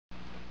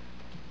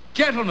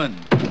Gentlemen,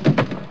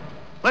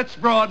 let's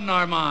broaden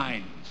our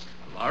minds.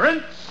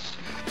 Lawrence?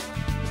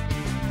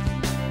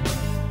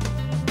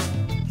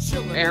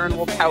 Aaron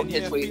will pout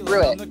his way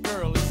through it. The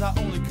girl is our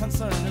only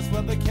concern is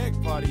where the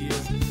keg party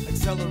is.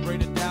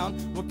 Accelerated down,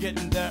 we're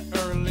getting there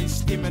early.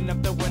 Steaming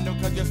up the window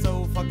cause you're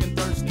so fucking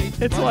thirsty.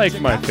 It's like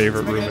my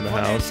favorite room in the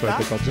house, so I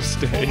think I'll just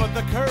stay. Over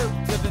the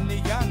curb to the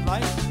neon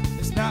light.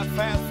 It's not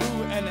fast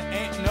food and it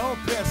ain't no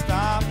pit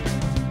stop.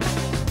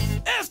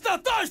 It's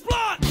the thirst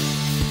plot!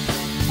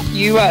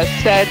 You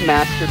said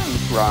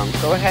masterpiece wrong.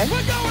 Go ahead.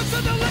 We're going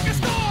to the liquor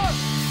store!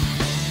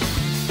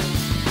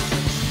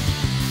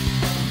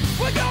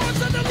 We're going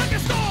to the liquor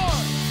store!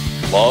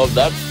 Love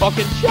that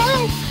fucking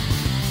show!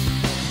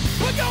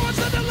 We're going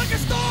to the liquor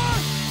store!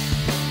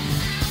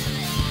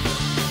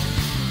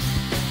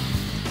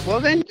 Well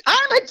then,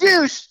 I'm a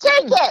douche.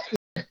 Take it.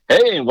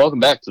 Hey, and welcome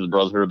back to the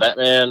Brotherhood of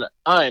Batman.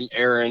 I'm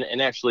Aaron,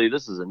 and actually,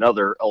 this is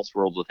another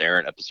Elseworlds with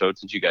Aaron episode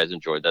since you guys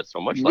enjoyed that so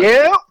much.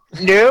 Nope.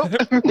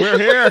 We're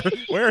here.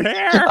 We're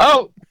here.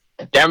 Oh,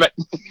 damn it.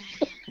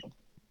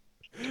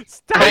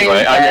 Stop.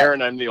 Anyway, I'm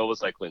Aaron. I'm the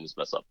oldest. I clean this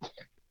mess up.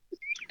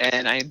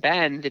 And I'm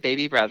Ben, the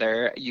baby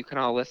brother. You can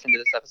all listen to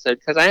this episode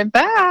because I am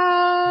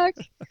back.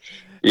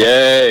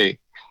 Yay.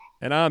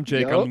 And I'm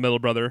Jake. Yep. I'm the middle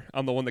brother.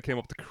 I'm the one that came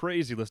up with the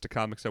crazy list of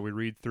comics that we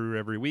read through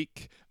every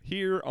week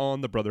here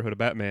on the Brotherhood of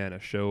Batman, a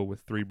show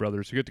with three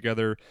brothers who get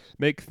together,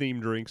 make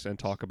themed drinks, and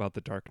talk about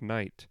the Dark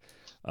Knight.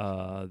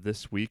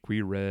 This week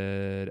we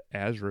read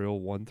Azrael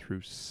 1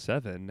 through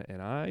 7,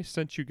 and I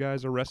sent you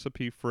guys a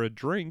recipe for a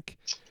drink,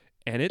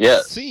 and it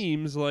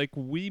seems like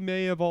we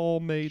may have all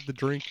made the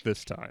drink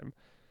this time.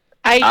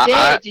 I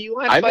did. Do you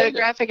want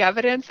photographic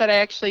evidence that I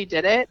actually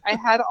did it? I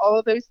had all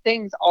of those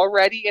things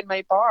already in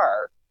my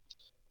bar.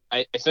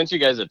 I sent you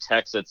guys a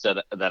text that said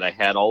that I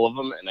had all of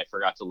them, and I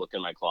forgot to look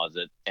in my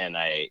closet, and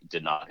I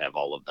did not have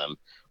all of them.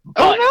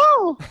 But,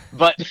 oh, no!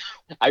 But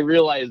I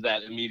realized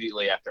that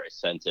immediately after I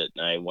sent it,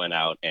 and I went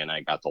out and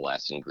I got the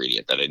last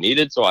ingredient that I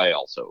needed, so I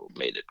also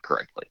made it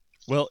correctly.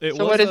 Well,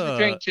 what is the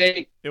drink,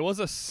 Jake? It was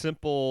a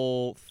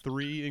simple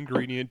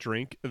 3-ingredient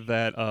drink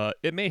that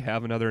it may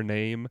have another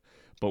name,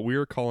 but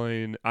I'm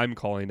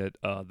calling it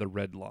the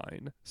Red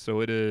Line.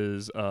 So it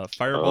is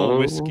Fireball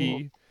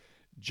whiskey,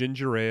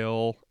 ginger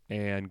ale,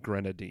 and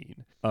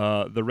grenadine.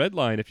 The Red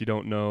Line, if you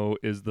don't know,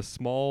 is the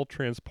small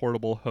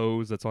transportable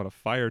hose that's on a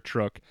fire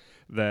truck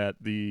that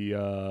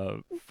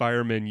the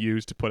firemen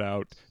use to put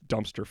out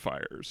dumpster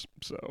fires.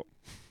 So,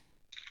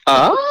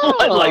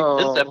 like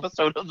this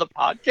episode of the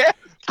podcast.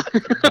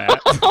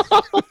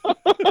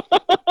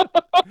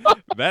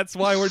 That's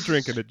why we're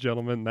drinking it,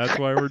 gentlemen. That's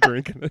why we're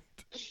drinking it.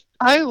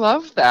 I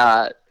love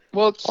that.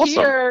 Well,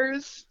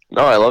 cheers. Awesome.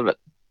 No, I love it.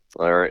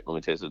 All right, let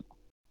me taste it.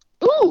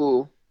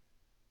 Ooh.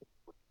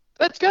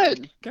 That's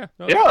good. Yeah.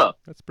 No, Yeah.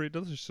 That's pretty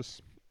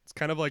delicious. It's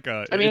kind of like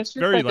a. I mean, it's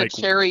very like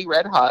a cherry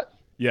red hot.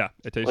 Yeah,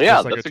 it tastes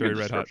just like a cherry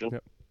red hot.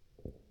 Yep.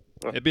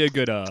 It'd be a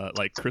good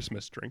like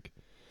Christmas drink.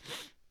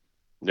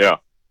 Yeah.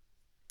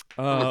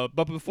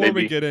 But before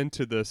we get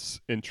into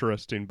this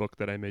interesting book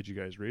that I made you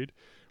guys read,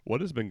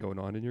 what has been going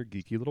on in your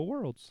geeky little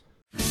worlds?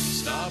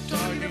 Stop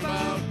talking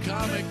about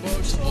comic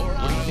books or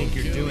What do you think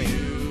you're doing,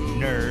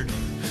 nerd?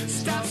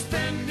 Stop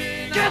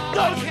spending Get all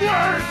those your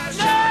words,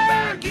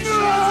 cash.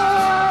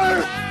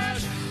 nerd!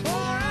 Or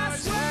I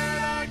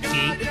swear to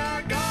God, Geek.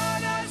 you're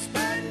gonna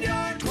spend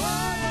your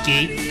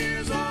 20 Geek.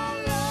 years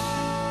alone.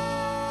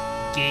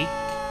 Geek.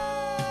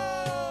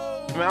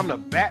 I mean, I'm the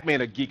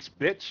Batman of geeks,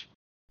 bitch.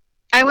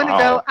 I want to Wow.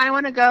 go. I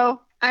want to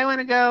go. I want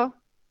to go.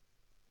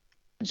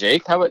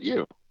 Jake, how about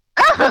you?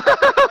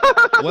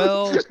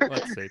 Well,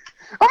 let's see.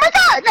 Oh my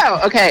God!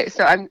 No. Okay,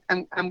 so I'm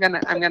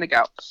gonna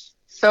go.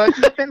 So if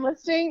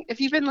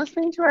you've been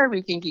listening to our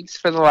Weekend Geeks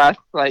for the last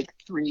like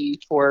 3,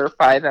 4,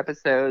 5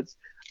 episodes,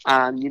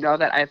 you know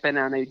that I've been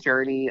on a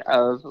journey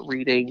of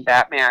reading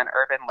Batman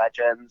Urban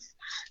Legends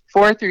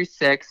 4 through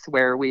 6,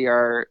 where we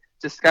are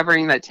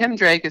discovering that Tim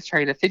Drake is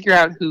trying to figure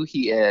out who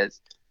he is.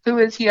 Who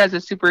is he as a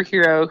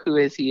superhero? Who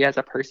is he as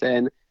a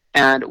person?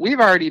 And we've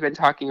already been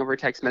talking over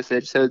text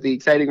message, so the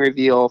exciting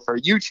reveal for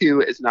you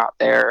two is not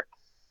there.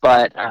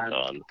 But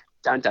dun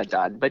dun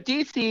dun. But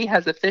DC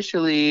has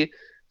officially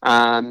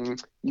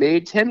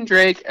made Tim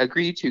Drake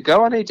agree to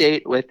go on a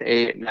date with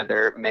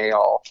another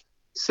male.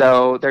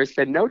 So there's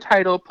been no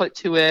title put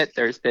to it.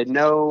 There's been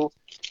no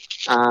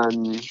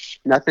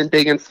nothing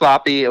big and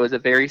sloppy. It was a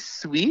very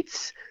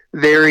sweet,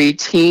 very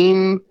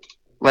teen,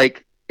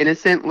 like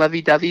innocent,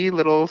 lovey-dovey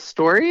little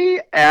story,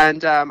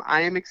 and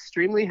I am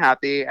extremely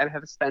happy and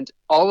have spent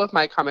all of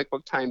my comic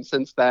book time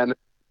since then,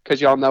 because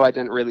y'all know I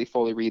didn't really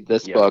fully read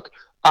this book.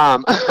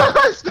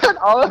 I've spent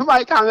all of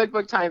my comic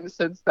book time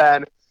since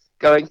then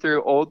going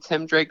through old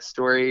Tim Drake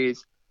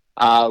stories,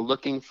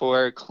 looking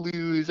for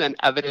clues and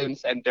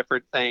evidence and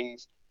different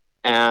things,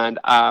 and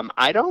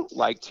I don't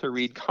like to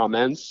read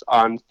comments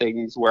on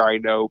things where I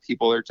know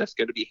people are just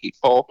going to be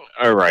hateful.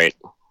 All right.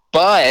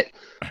 But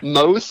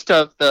most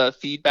of the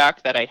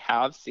feedback that I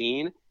have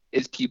seen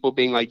is people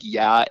being like,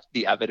 yeah,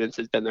 the evidence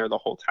has been there the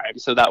whole time.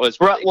 So that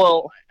was really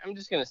well, I'm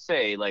just going to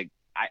say, like,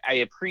 I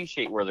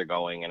appreciate where they're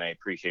going, and I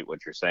appreciate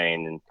what you're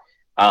saying. And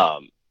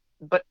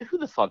But who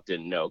the fuck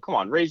didn't know? Come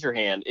on, raise your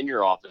hand in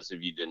your office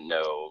if you didn't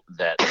know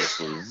that this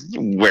was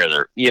where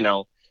they're,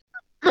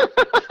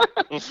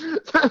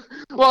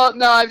 Well,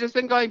 no, I've just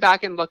been going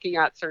back and looking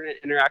at certain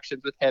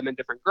interactions with him and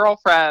different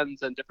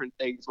girlfriends and different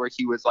things where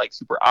he was like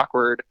super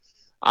awkward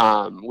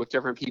with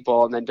different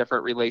people, and then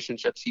different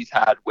relationships he's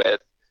had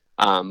with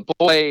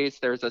boys.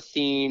 There's a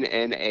scene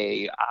in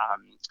a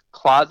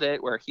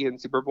closet where he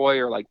and Superboy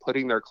are like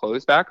putting their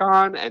clothes back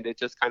on, and it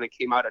just kind of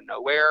came out of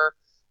nowhere.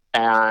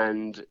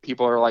 And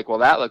people are like, well,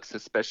 that looks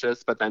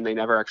suspicious, but then they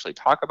never actually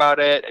talk about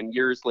it. And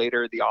years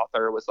later, the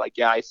author was like,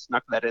 yeah, I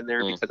snuck that in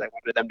there because I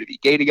wanted them to be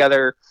gay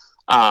together.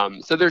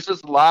 So there's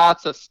just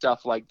lots of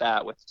stuff like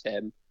that with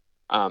Tim.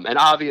 And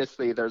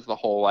obviously there's the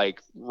whole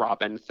like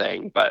Robin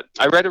thing, but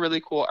I read a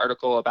really cool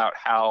article about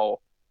how,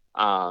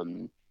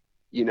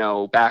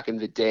 back in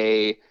the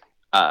day,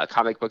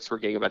 comic books were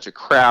getting a bunch of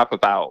crap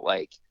about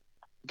like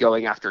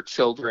going after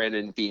children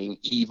and being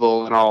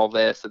evil and all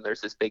this. And there's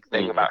this big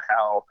thing about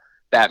how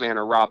Batman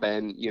or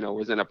Robin,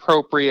 was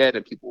inappropriate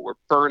and people were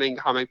burning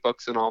comic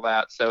books and all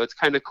that. So it's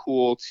kind of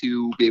cool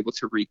to be able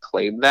to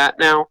reclaim that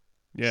now.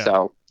 Yeah.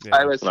 So yeah.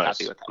 I was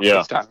happy with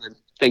that. Yeah.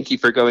 Thank you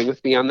for going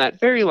with me on that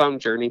very long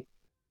journey.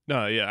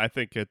 No, yeah, I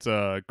think it's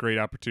a great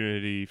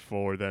opportunity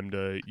for them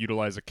to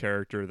utilize a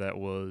character that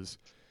was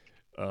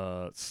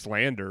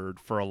slandered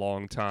for a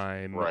long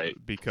time, right?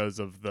 Because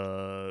of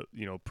the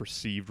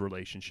perceived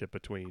relationship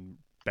between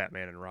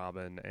Batman and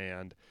Robin,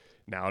 and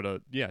now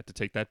to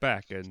take that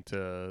back and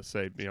to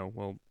say,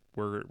 well,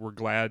 we're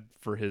glad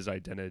for his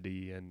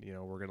identity, and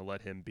we're going to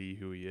let him be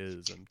who he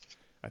is, and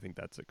I think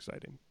that's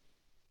exciting.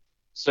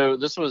 So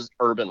this was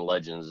Urban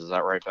Legends, is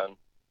that right, Ben?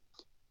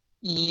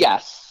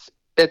 Yes,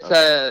 it's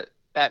a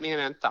Batman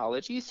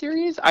anthology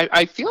series.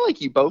 I feel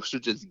like you both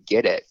should just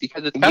get it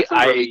because it's got some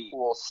really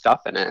cool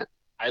stuff in it.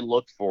 I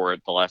looked for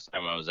it the last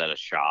time I was at a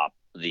shop,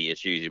 the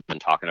issues you've been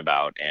talking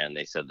about, and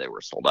they said they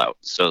were sold out.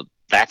 So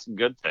that's a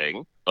good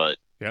thing, but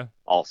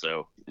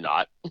also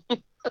not.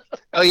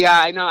 Oh,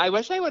 yeah, I know. I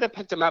wish I would have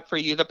picked them up for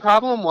you. The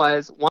problem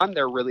was, one,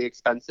 they're really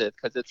expensive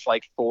because it's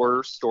like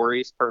 4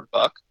 stories per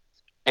book.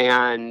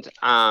 And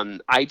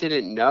I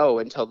didn't know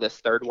until this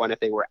third one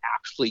if they were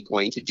actually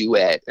going to do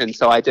it. And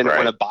so I didn't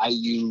want to buy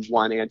you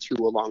 1 and 2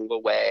 along the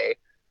way.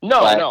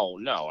 No,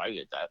 I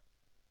get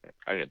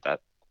that.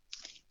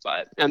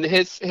 But and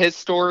his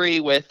story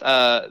with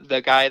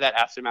the guy that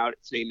asked him out,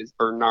 his name is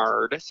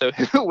Bernard, so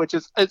which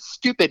is a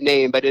stupid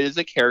name, but it is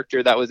a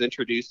character that was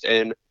introduced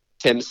in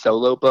Tim's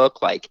solo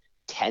book like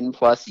 10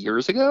 plus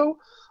years ago.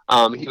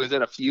 He was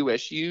in a few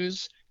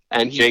issues,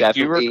 and Jake, do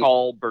you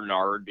recall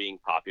Bernard being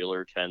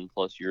popular 10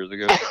 plus years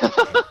ago?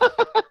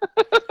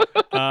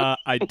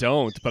 I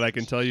don't, but I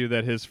can tell you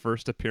that his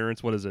first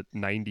appearance,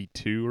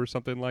 92 or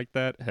something like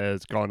that,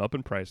 has gone up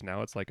in price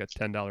now. It's like a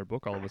 $10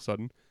 book all of a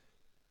sudden.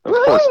 Of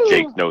course,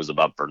 Jake knows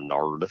about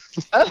Bernard.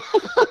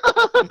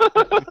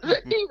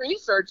 He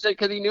researched it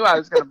because he knew I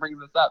was going to bring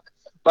this up.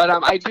 But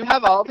I do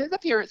have all of his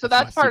appearances, so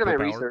that's part of my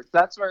research.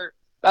 That's where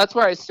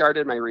I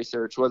started my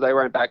research. Was I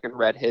went back and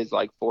read his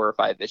like 4 or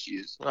 5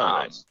 issues. Oh,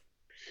 nice.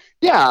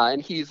 Yeah, and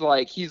he's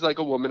like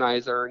a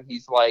womanizer, and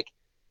he's like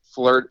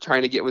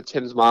trying to get with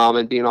Tim's mom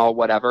and being all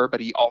whatever. But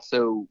he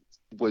also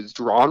was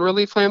drawn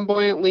really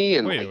flamboyantly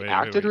and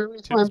acted really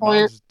Tim's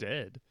flamboyant. Mom's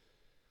dead.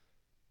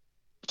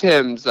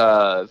 Tim's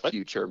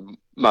future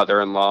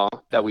mother-in-law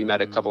that we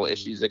met a couple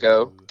issues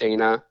ago,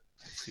 Dana.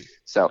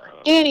 So,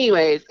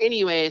 anyways,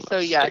 so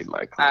yes,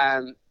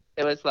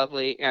 it was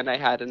lovely, and I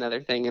had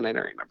another thing, and I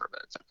don't remember,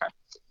 but it's okay.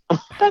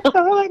 That's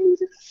all I need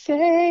to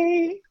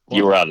say.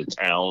 You were out of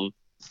town.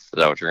 Is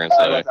that what you're going to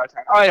say?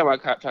 I don't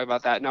want to talk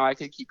about that. No, I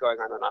could keep going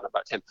on and on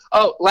about Tim.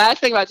 Oh, last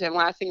thing about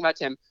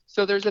Tim.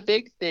 So there's a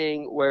big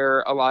thing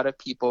where a lot of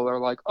people are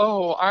like,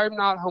 oh, I'm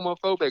not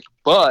homophobic,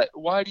 but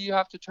why do you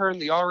have to turn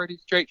the already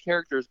straight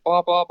characters,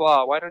 blah, blah,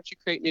 blah? Why don't you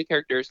create new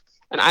characters?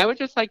 And I would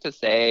just like to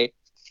say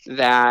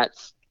that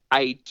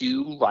I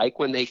do like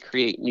when they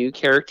create new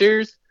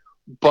characters,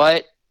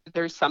 but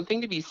there's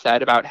something to be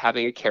said about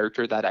having a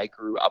character that I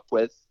grew up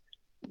with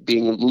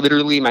being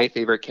literally my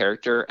favorite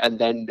character, and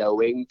then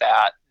knowing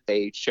that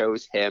they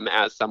chose him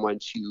as someone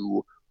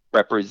to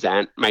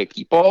represent my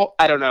people.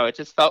 I don't know, it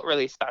just felt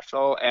really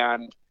special,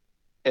 and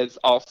it's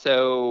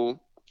also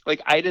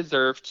like I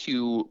deserve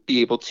to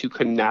be able to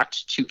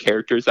connect to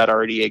characters that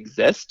already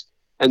exist.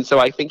 And so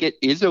I think it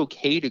is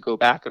okay to go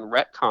back and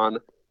retcon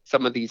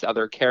some of these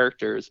other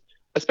characters,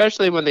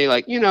 especially when they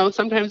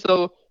sometimes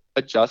they'll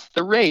adjust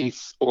the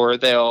race, or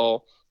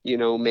they'll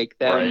make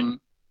them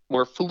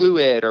more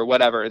fluid or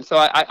whatever. And so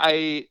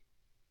I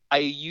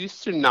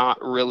used to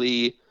not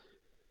really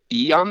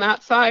be on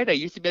that side. I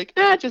used to be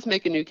like, just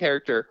make a new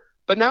character.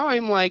 But now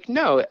I'm like,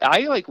 no,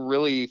 I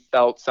really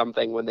felt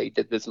something when they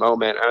did this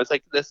moment. I was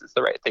like, this is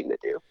the right thing to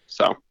do.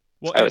 So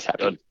I was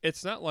happy.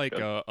 It's not like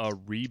a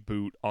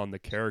reboot on the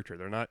character.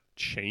 They're not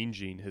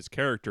changing his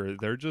character.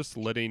 They're just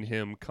letting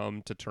him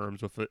come to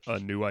terms with a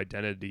new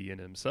identity in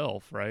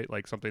himself, right?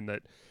 Like something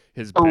that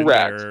has been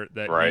there,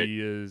 that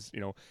he is,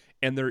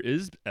 and there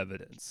is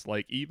evidence.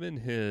 Like even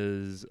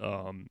his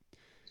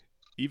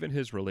even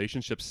his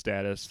relationship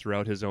status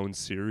throughout his own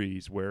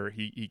series, where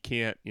he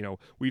can't,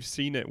 we've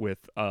seen it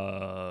with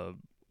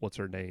what's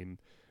her name,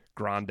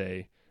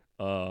 Grande.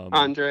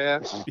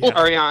 Andrea. Yeah.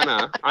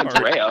 Ariana.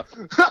 Andrea.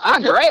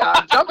 Andrea.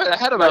 I'm jumping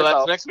ahead of No,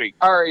 myself. that's next week.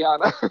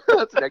 Ariana.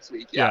 That's next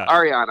week. Yeah.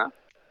 Ariana.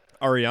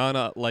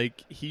 Ariana,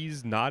 like,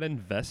 he's not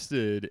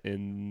invested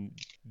in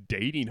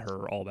dating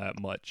her all that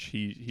much.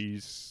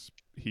 He's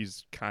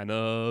kind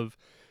of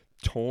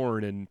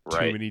torn in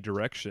too many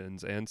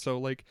directions, and so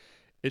like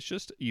it's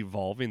just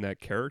evolving that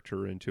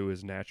character into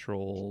his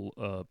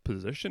natural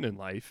position in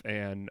life.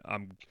 And I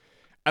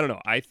don't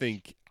know. I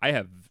think I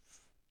have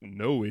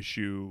no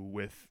issue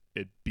with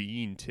it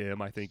being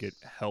Tim. I think it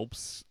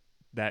helps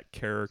that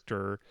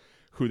character,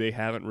 who they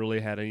haven't really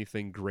had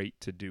anything great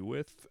to do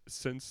with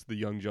since the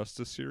Young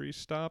Justice series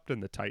stopped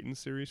and the Titans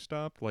series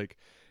stopped. Like,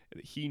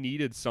 he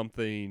needed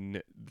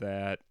something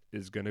that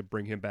is going to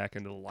bring him back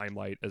into the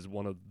limelight as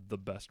one of the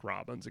best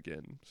Robins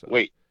again. So.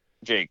 Wait,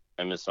 Jake,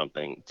 I missed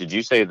something. Did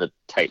you say the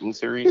Titan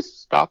series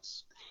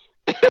stops?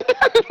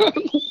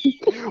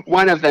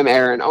 One of them,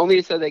 Aaron.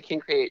 Only so they can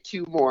create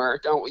 2 more.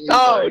 Don't you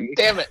worry.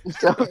 Damn it.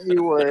 Don't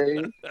you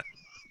worry.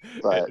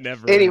 But it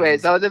never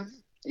anyways, ends.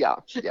 yeah.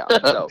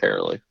 So.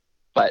 Apparently.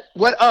 But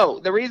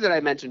the reason I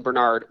mentioned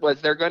Bernard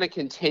was they're going to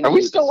continue. Are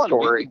we still the on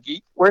story. Week in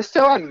Geek? We're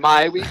still on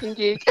My Week in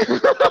Geek.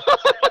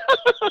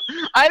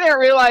 I didn't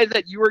realize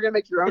that you were going to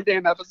make your own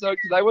damn episode,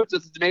 because I would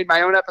have just made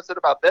my own episode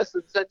about this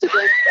and sent it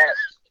in.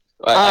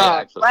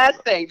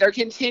 Last thing, they're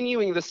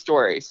continuing the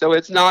story, so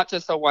it's not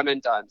just a one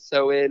and done.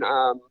 So in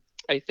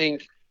I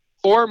think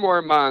 4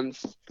 more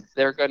months,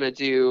 they're going to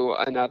do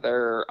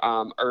another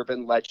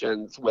Urban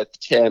Legends with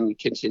Tim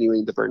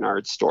continuing the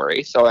Bernard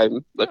story. So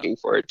I'm looking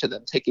forward to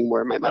them taking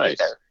more of my money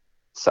there.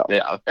 So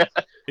yeah,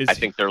 I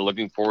think they're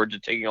looking forward to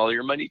taking all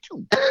your money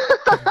too.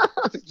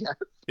 Yeah.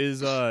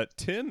 Is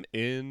Tim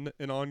in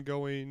an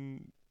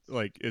ongoing?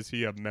 Like, is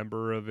he a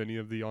member of any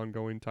of the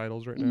ongoing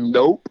titles right now?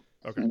 Nope.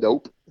 Okay.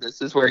 Nope.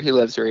 This is where he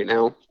lives right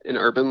now, in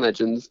Urban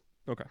Legends.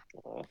 Okay.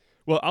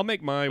 Well, I'll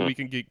make my Week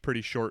in Geek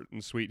pretty short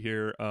and sweet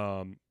here.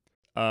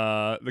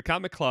 The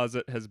comic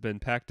closet has been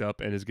packed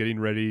up and is getting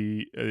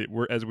ready.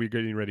 We're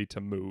getting ready to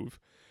move,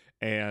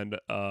 and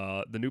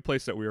the new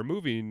place that we are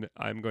moving,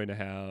 I'm going to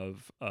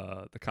have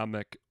the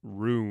comic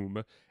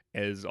room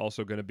is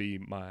also going to be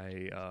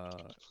my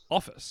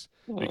office,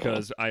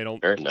 because I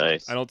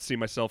don't see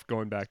myself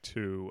going back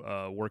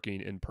to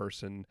working in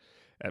person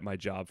at my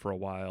job for a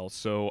while.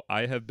 So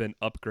I have been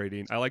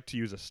upgrading. I like to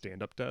use a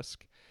stand-up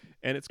desk,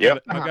 and it's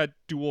got I've got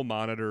dual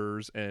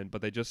monitors,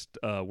 but they just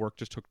work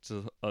just hooked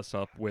us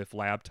up with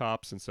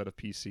laptops instead of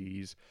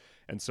PCs,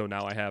 and so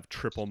now I have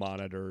triple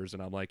monitors,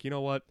 and I'm like, you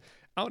know what?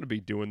 I want to be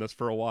doing this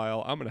for a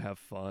while. I'm gonna have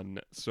fun.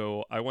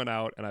 So I went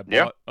out and I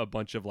bought a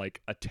bunch of like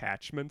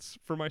attachments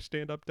for my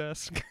stand-up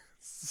desk.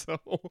 So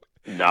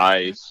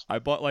nice. I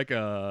bought like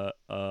an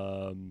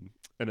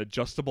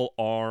adjustable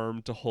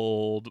arm to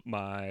hold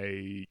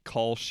my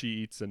call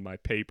sheets and my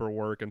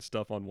paperwork and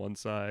stuff on one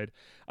side.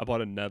 I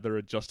bought another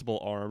adjustable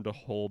arm to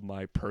hold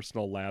my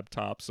personal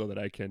laptop so that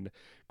I can,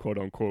 quote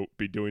unquote,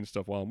 be doing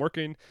stuff while I'm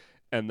working.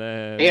 And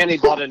he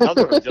bought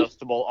another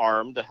adjustable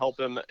arm to help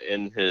him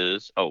in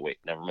his. Oh wait,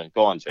 never mind.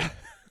 Go on, Jake.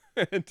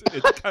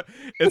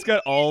 It's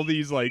got all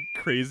these like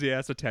crazy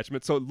ass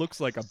attachments, so it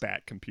looks like a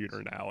Bat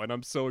computer now, and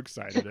I'm so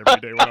excited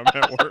every day when I'm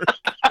at work,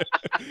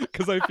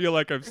 because I feel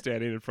like I'm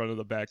standing in front of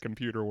the Bat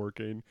computer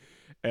working,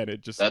 and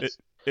it just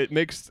it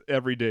makes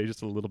every day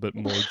just a little bit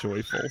more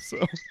joyful.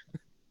 So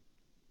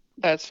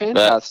that's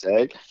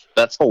fantastic.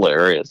 That's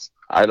hilarious.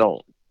 I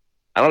don't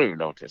even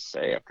know what to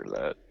say after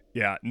that.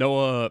 Yeah,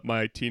 Noah,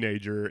 my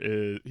teenager,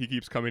 he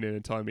keeps coming in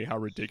and telling me how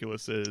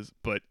ridiculous it is,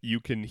 but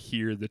you can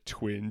hear the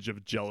twinge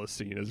of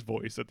jealousy in his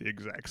voice at the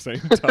exact same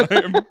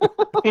time.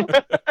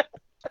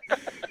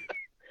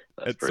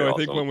 So I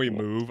think when we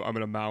move, I'm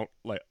gonna mount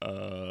like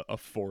a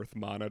 4th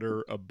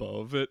monitor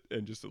above it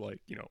and just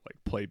like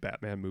play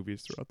Batman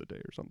movies throughout the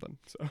day or something.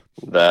 So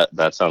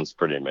that sounds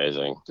pretty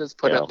amazing. Just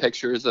put up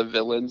pictures of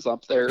villains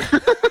up there.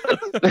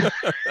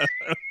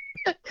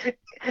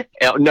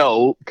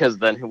 No, because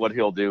then what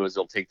he'll do is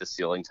he'll take the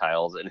ceiling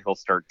tiles and he'll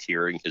start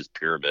tiering his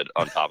pyramid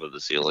on top of the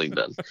ceiling.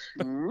 Then,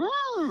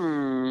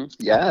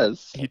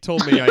 yes, he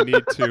told me I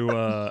need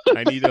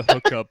to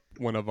hook up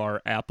one of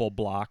our Apple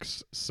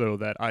blocks so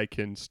that I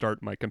can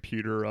start my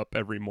computer up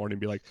every morning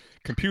and be like,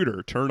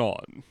 computer, turn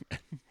on.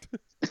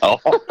 Oh,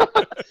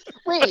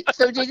 wait.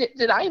 So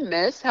did I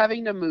miss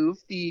having to move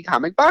the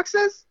comic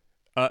boxes?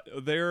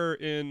 They're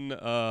in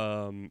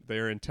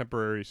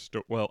temporary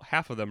well,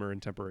 half of them are in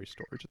temporary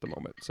storage at the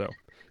moment. So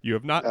you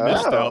have not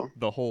missed out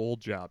the whole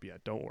job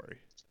yet. Don't worry.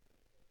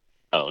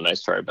 Oh,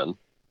 nice try, Ben.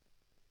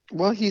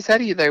 Well, he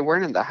said they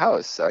weren't in the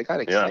house, so I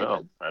got excited. Yeah,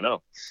 I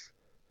know.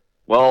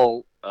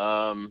 Well,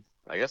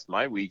 I guess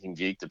my Week in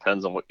Geek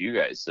depends on what you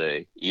guys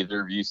say.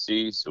 Either of you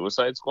see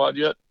Suicide Squad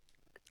yet?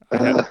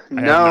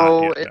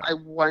 No, I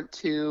want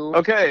to.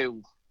 Okay,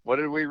 what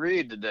did we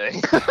read today?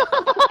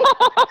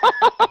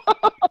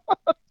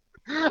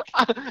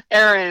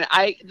 Aaron,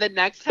 the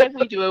next time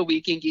we do a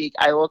Week in Geek,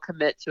 I will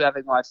commit to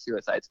having watched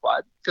Suicide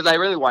Squad because I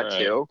really want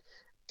to.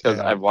 Because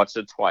I've watched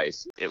it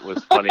twice. It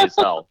was funny as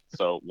hell.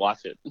 So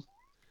watch it.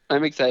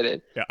 I'm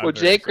excited. Yeah, well,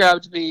 Jake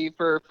grabbed me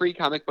for free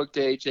comic book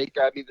day. Jake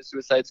grabbed me the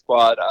Suicide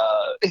Squad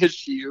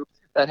issue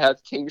that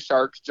has King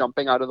Shark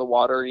jumping out of the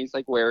water and he's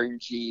like wearing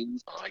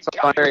jeans. Oh my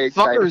God, very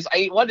fuckers!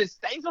 I want to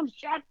say some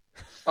shit.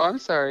 Oh, I'm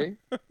sorry.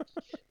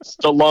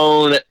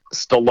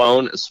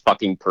 Stallone is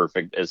fucking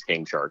perfect as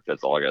King Shark.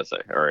 That's all I gotta say.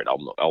 All right,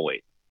 I'll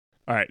wait.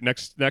 All right,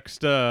 next.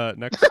 I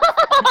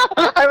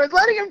was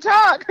letting him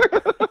talk.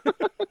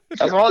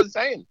 That's all I was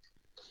saying.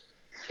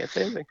 Can't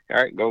say anything. All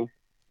right, go.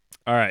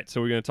 All right, so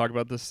we're gonna talk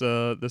about this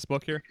this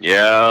book here.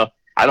 Yeah,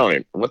 I don't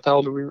even. What the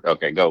hell do we?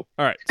 Okay, go.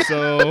 All right,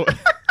 so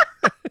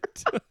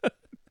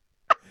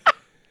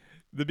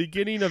the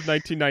beginning of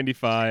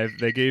 1995,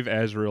 they gave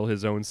Azrael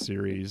his own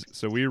series.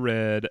 So we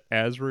read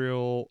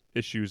Azrael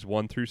issues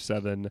 1 through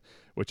 7,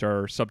 which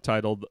are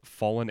subtitled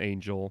 "Fallen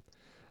Angel."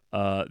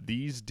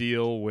 These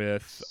deal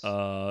with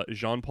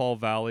Jean-Paul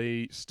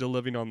Valley still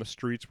living on the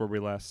streets where we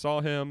last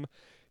saw him.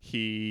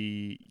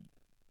 He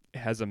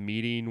has a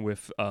meeting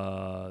with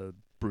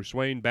Bruce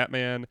Wayne,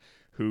 Batman,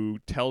 who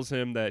tells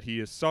him that he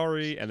is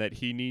sorry and that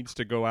he needs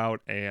to go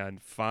out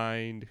and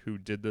find who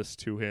did this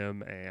to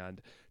him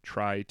and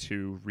try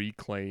to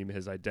reclaim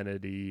his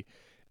identity,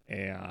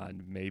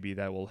 and maybe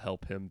that will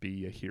help him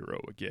be a hero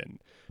again.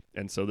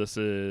 And so this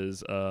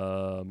is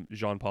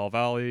Jean-Paul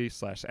Valley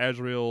 /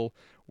 Azrael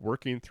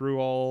working through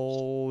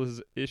all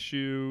his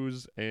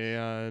issues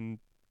and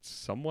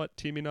somewhat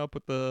teaming up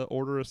with the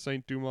Order of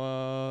Saint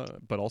Dumas,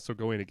 but also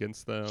going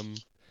against them.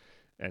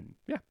 And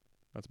yeah,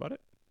 that's about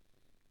it.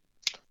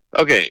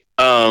 Okay.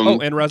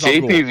 And Ra's al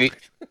Ghul. JPV.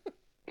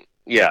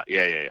 yeah.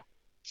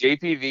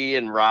 JPV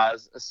and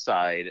Ra's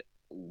aside,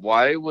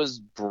 why was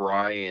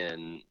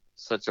Brian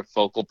such a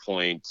focal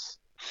point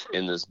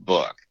in this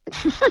book?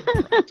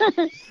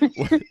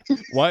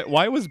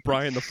 Why was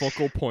Brian the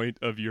focal point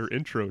of your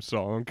intro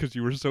song? Because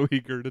you were so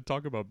eager to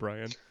talk about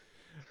Brian.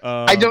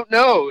 I don't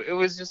know. It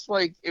was just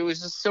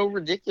so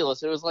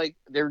ridiculous. It was like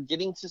they're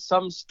getting to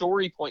some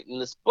story point in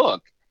this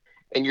book,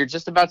 and you're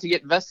just about to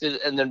get vested,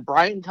 and then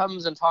Brian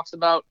comes and talks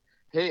about,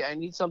 hey, I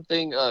need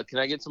something. Can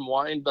I get some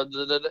wine? Blah,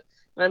 blah, blah, blah.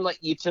 And I'm like,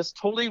 you just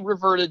totally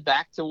reverted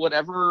back to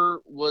whatever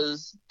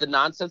was the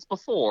nonsense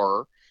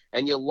before,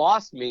 and you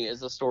lost me as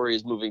the story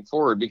is moving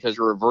forward because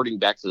you're reverting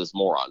back to this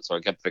moron. So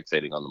I kept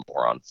fixating on the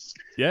moron.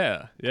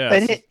 Yeah.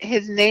 But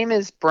his name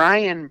is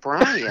Brian.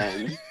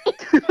 I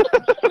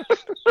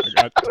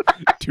got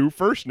 2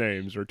 first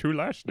names or 2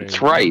 last names.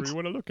 That's right. You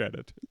want to look at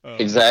it.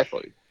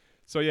 Exactly.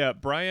 So yeah,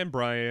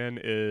 Brian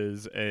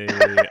is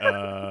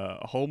a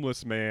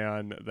homeless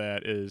man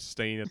that is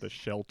staying at the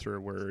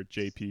shelter where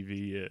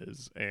JPV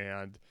is,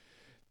 and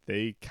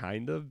they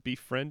kind of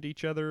befriend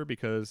each other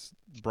because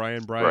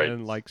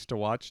Brian likes to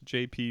watch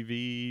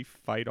JPV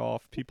fight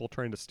off people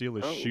trying to steal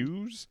his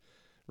shoes,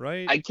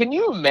 right? Can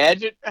you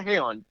imagine? Hang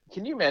on.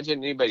 Can you imagine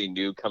anybody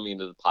new coming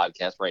into the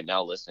podcast right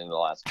now listening to the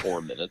last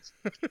 4 minutes?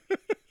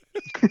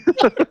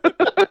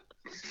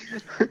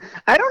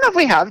 I don't know if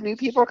we have new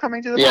people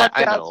coming to the podcast.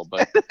 I know,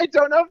 but I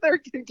don't know if they're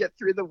going to get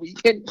through the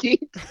Weekend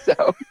Geek.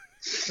 So,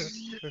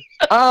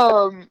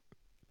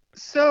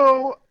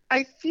 so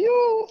I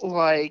feel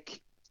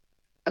like,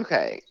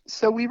 okay,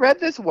 so we read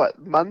this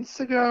months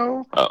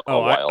ago?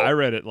 I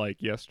read it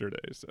like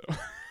yesterday. So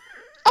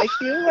I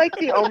feel like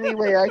the only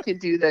way I can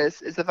do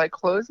this is if I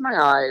close my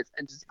eyes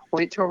and just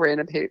point to a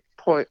random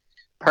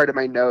part of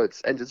my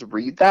notes and just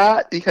read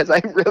that, because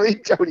I really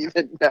don't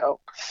even know.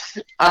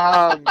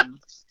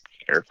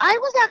 I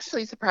was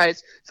actually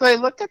surprised. So I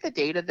looked at the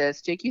date of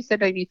this. Jake, you said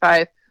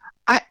 95.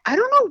 I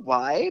don't know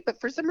why, but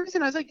for some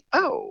reason I was like,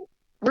 oh,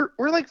 we're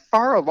like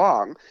far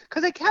along,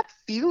 because I kept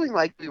feeling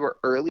like we were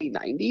early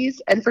 90s,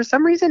 and for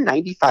some reason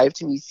 95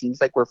 to me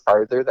seems like we're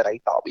farther than I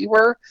thought we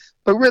were,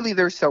 but really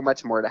there's so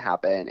much more to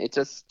happen. It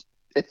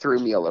threw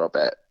me a little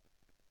bit.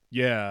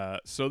 Yeah,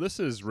 so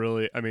this is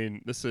really,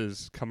 this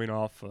is coming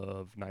off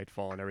of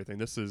Nightfall and everything.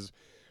 This is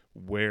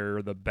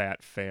where the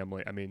Bat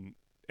family,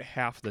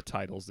 half the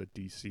titles that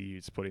DC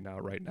is putting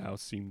out right now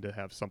seem to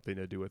have something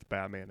to do with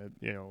Batman,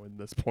 in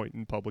this point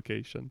in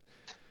publication.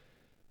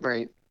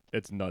 Right.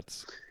 It's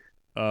nuts.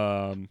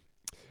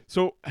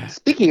 So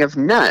speaking of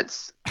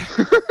nuts,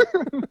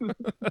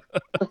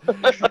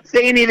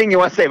 say anything you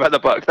want to say about the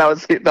book. That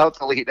was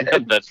the lead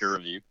in. That's your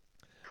review.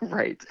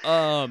 Right.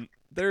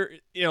 There,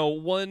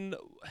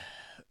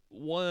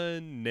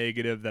 one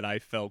negative that I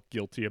felt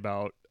guilty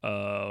about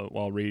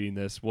while reading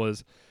this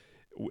was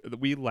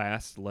we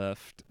last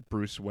left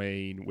Bruce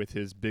Wayne with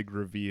his big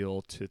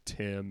reveal to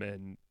Tim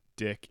and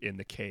Dick in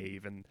the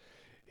cave, and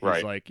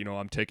he's like,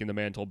 I'm taking the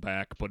mantle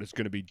back, but it's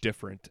going to be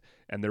different,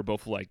 and they're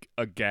both like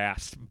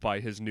aghast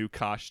by his new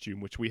costume,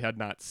 which we had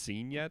not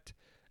seen yet,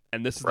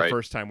 and this is the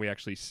first time we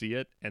actually see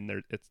it, and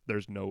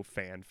there's no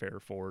fanfare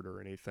for it or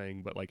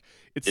anything, but like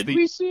Did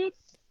we see it?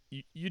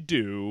 You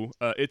do.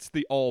 It's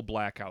the all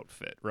black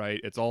outfit,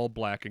 right? It's all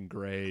black and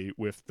gray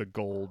with the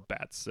gold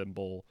bat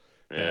symbol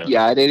Yeah.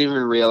 Yeah, I didn't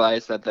even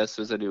realize that this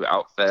was a new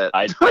outfit.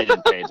 I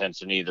didn't pay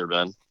attention either,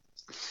 Ben.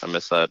 I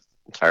missed that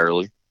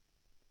entirely.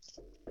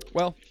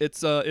 Well,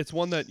 it's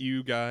one that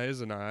you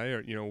guys and I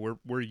are,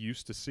 we're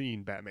used to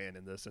seeing Batman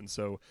in this, and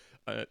so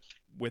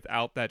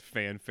without that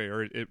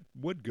fanfare, it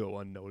would go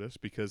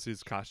unnoticed because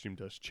his costume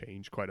does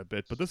change quite a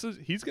bit. But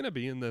he's going to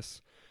be in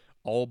this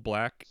all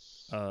black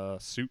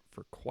suit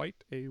for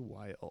quite a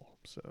while.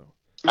 So,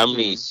 How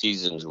many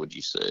seasons would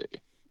you say?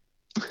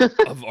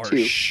 of our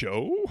 2.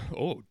 show?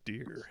 Oh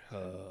dear,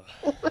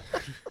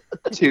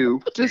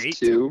 2, just 8?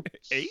 2.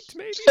 8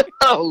 maybe?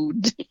 Oh,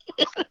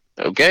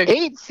 Okay.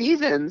 8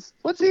 seasons.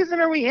 What season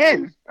are we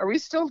in? Are we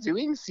still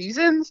doing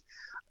seasons?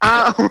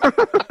 What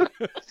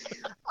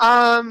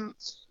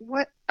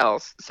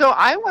else? So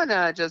I want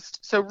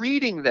to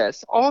reading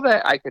this, all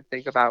that I could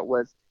think about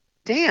was,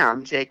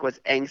 damn, Jake was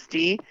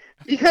angsty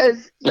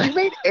because you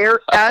made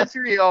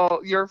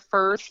Azrael your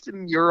first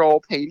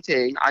mural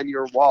painting on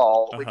your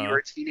wall when you were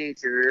a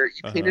teenager.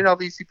 You painted all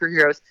these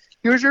superheroes.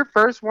 He was your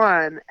first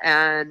one,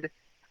 and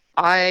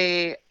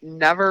I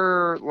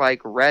never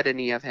read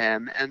any of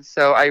him, and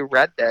so I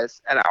read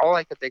this, and all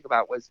I could think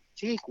about was,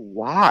 Jake,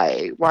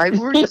 why? Why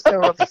were you so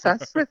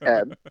obsessed with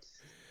him?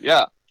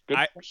 Yeah.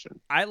 Good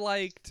question. I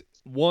love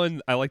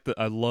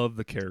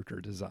the character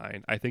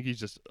design. I think he's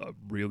just a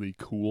really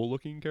cool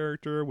looking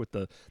character with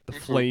the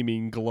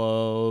flaming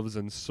gloves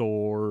and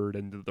sword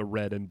and the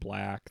red and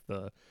black,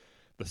 the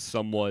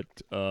somewhat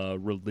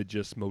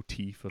religious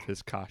motif of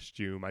his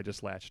costume. I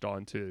just latched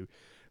on to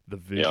the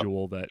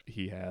visual that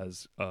he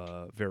has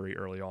very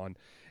early on.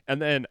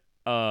 And then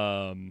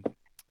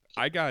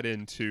I got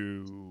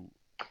into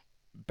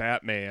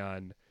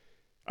Batman.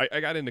 I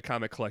got into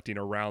comic collecting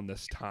around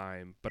this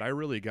time, but I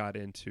really got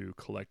into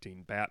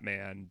collecting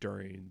Batman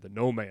during the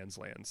No Man's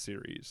Land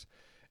series.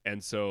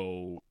 And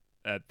so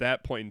at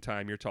that point in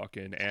time, you're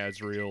talking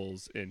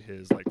Azrael's in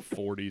his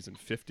 40s and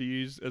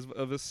 50s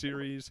of a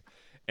series.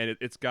 And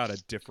it's got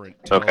a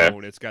different tone. Okay.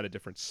 It's got a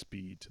different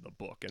speed to the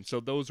book. And so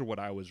those are what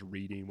I was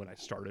reading when I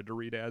started to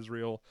read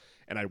Azrael.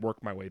 And I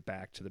worked my way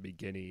back to the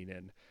beginning.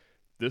 And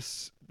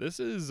this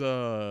is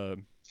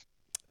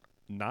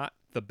not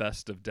the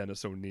best of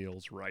Dennis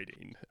O'Neill's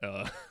writing.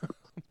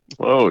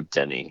 Whoa,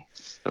 Denny.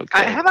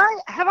 Okay. Have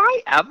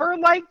I ever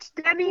liked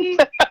Denny?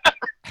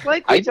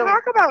 We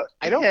talk about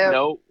I don't him.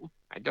 know.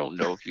 I don't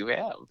know if you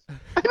have.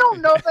 I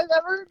don't know if I've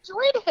ever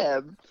enjoyed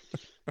him.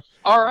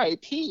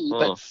 R.I.P.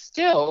 But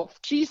still,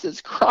 Jesus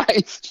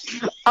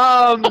Christ.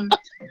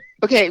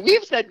 Okay,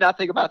 we've said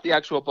nothing about the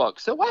actual book.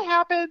 So what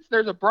happens?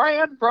 There's a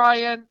Brian.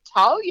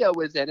 Talia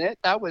was in it.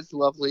 That was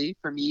lovely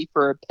for me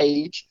for a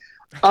page.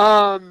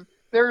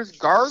 There's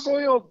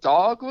gargoyle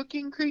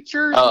dog-looking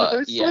creatures. Are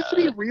those supposed to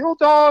be real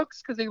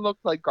dogs? Because they look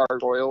like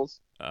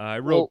gargoyles. I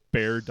wrote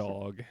bear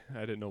dog.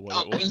 I didn't know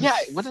what it was. Yeah,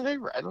 what did I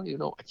write? I don't even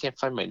know. I can't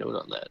find my note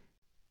on that.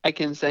 I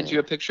can send you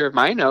a picture of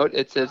my note.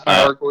 It says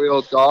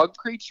gargoyle dog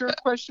creature,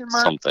 question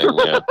mark. Something,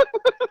 yeah.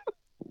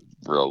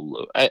 Real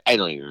low. I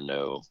don't even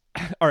know.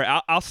 All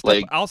right,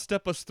 I'll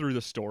step us through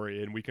the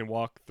story, and we can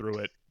walk through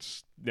it.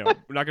 We're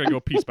not going to go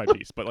piece by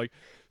piece, but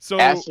so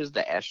ashes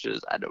to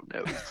ashes. I don't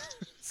know.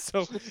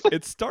 So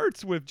it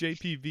starts with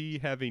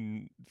JPV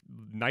having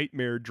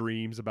nightmare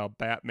dreams about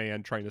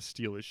Batman trying to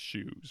steal his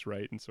shoes,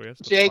 right? And so he has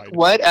to Jake, fight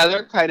what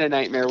other kind of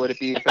nightmare would it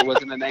be if it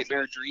wasn't a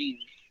nightmare dream?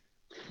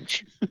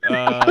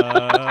 Yeah,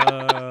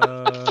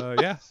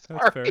 that's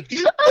fair. I'm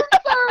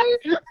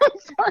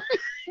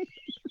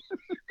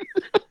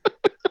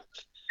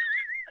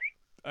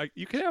sorry.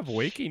 You can have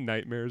waking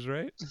nightmares,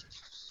 right?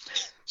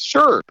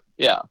 Sure.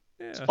 Yeah.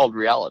 Yeah. It's called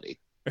reality.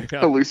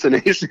 Yeah.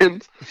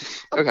 Hallucinations.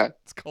 Okay.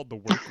 It's called the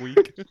work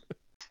week.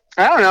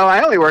 I don't know.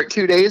 I only worked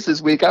 2 days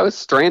this week. I was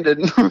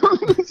stranded.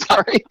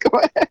 Sorry. Go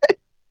ahead.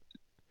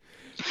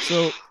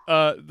 So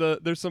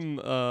there's some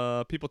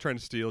people trying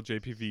to steal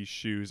JPV's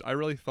shoes. I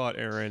really thought,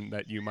 Aaron,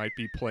 that you might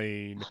be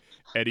playing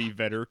Eddie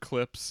Vedder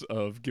clips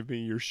of "Give Me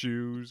Your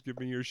Shoes, Give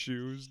Me Your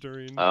Shoes"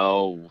 during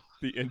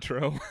the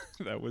intro.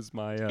 That was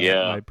my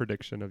my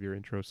prediction of your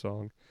intro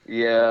song.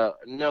 Yeah.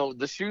 No,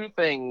 the shoe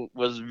thing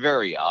was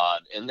very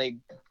odd, and they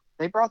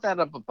brought that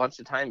up a bunch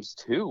of times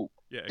too.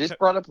 Yeah,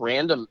 brought up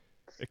random.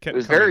 It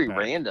was very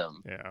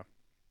random. Yeah.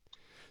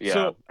 Yeah.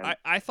 So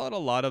I thought a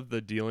lot of the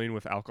dealing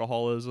with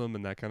alcoholism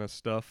and that kind of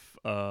stuff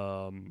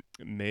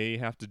may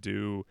have to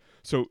do.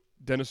 So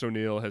Dennis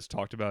O'Neill has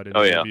talked about in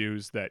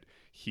interviews that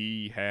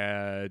he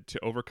had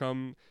to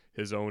overcome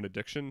his own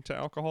addiction to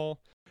alcohol.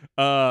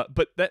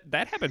 But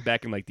that happened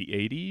back in the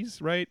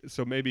 80s, right?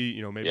 So maybe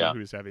he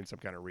was having some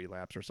kind of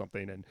relapse or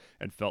something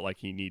and felt like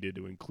he needed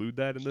to include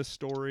that in this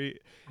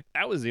story.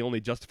 That was the only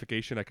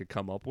justification I could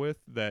come up with,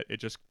 that it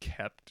just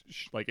kept,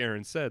 like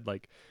Aaron said,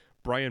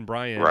 Brian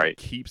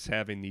keeps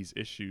having these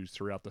issues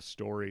throughout the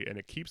story, and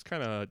it keeps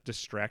kind of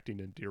distracting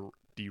and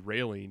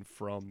derailing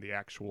from the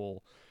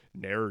actual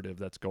narrative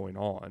that's going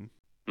on.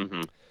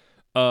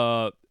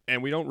 Mm-hmm.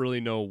 And we don't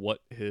really know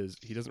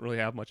he doesn't really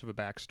have much of a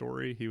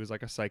backstory. He was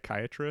like a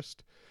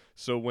psychiatrist.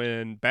 So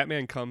when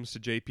Batman comes to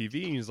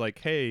JPV, he's like,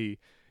 hey,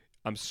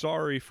 I'm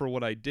sorry for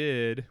what I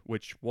did,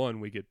 which one,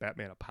 we get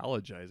Batman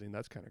apologizing.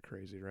 That's kind of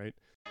crazy, right?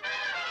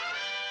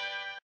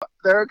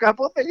 There are a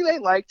couple of things I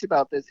liked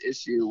about this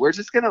issue. Let's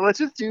just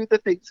do the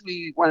things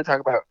we want to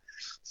talk about.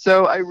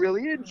 So I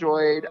really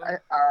enjoyed,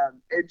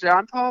 in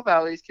John Paul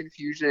Valley's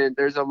Confusion,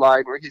 there's a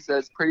line where he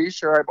says, "Pretty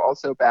sure I'm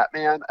also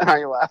Batman," and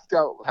I laughed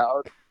out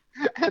loud.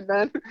 And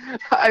then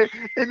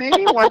it made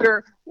me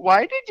wonder,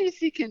 why did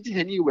DC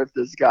continue with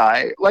this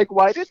guy? Like,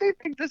 why did they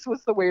think this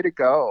was the way to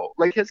go?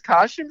 Like, his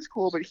costume's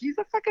cool, but he's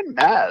a fucking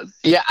mess.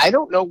 Yeah, I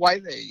don't know why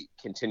they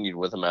continued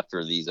with him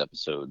after these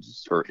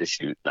episodes, or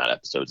issues.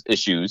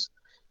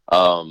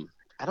 I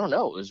don't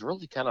know. It was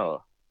really kind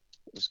of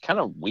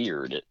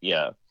weird.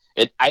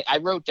 I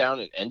wrote down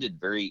it ended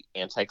very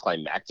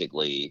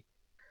anticlimactically.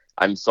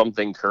 I'm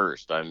something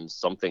cursed. I'm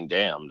something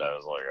damned. I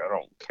was like, I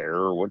don't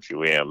care what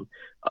you am.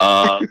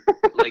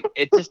 Like,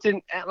 it just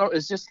didn't. I don't know.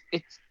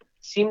 It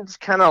seems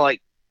kind of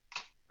like,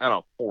 I don't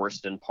know,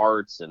 forced in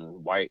parts.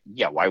 And why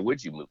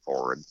would you move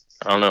forward?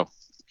 I don't know.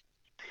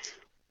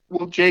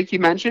 Well, Jake, you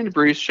mentioned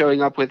Bruce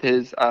showing up with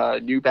his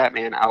new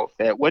Batman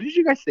outfit. What did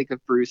you guys think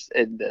of Bruce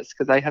in this?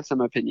 Because I have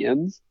some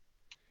opinions.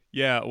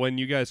 Yeah, when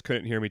you guys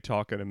couldn't hear me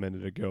talking a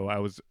minute ago, I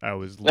was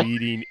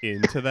leading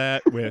into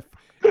that with,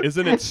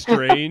 isn't it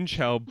strange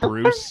how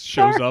Bruce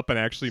shows up and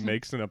actually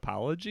makes an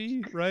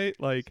apology, right?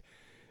 Like,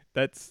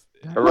 that's...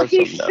 Well,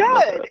 he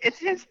should. It's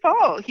his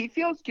fault. He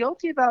feels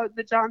guilty about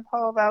the John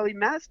Paul Valley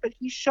mess, but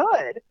he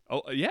should.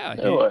 Oh,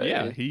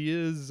 yeah. He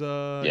is,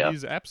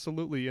 he's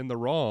absolutely in the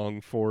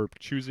wrong for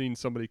choosing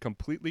somebody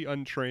completely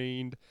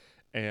untrained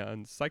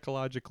and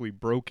psychologically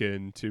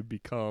broken to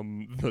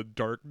become the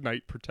Dark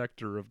Knight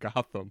Protector of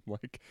Gotham.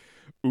 Like,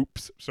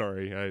 oops,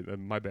 sorry,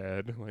 my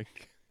bad.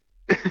 Like,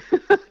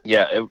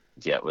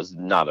 it was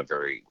not a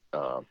very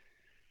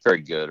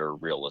good or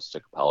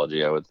realistic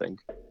apology, I would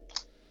think.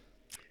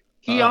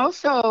 He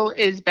also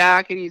is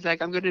back, and he's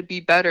like, "I'm going to be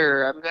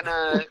better. I'm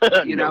gonna,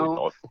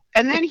 know."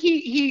 And then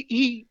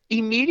he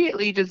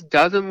immediately just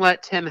doesn't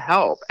let Tim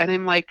help, and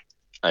I'm like,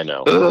 I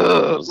know.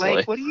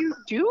 Like, what are you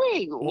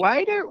doing?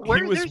 Why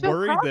he was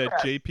worried that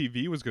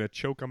JPV was going to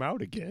choke him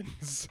out again.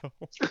 So.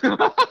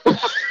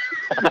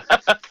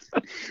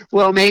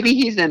 Well, maybe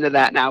he's into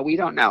that now. We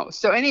don't know.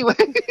 So anyway.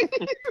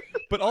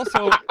 But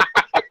also,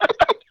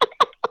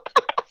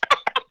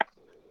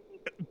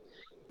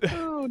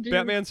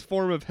 Batman's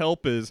form of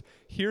help is,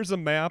 here's a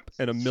map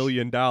and $1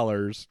 million.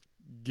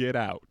 Get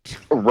out.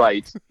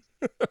 Right.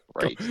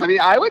 Right. I mean,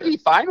 I would be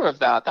fine with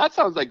that. That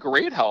sounds like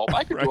great help.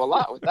 I could do a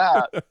lot with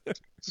that.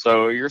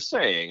 So you're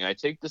saying I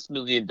take this $1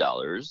 million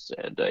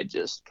and I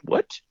just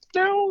what?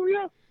 No,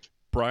 yeah.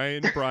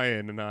 Brian,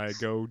 and I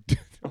go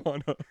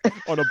on a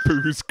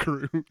booze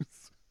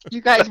cruise.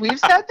 You guys, we've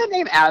said the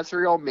name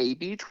Azrael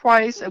maybe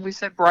twice, and we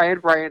said Brian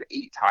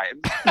 8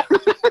 times.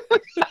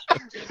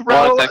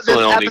 Well, it's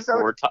actually only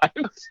 4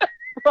 times.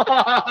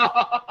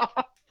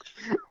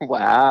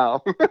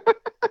 Wow.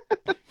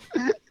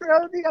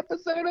 Throw the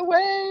episode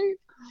away.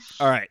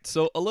 All right,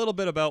 so a little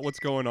bit about what's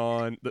going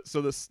on.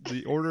 So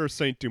the Order of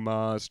Saint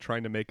Dumas is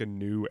trying to make a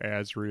new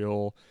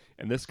Azrael,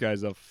 and this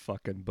guy's a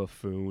fucking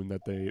buffoon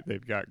that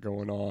they've got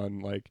going on.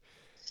 Like,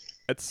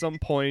 at some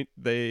point,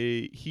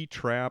 he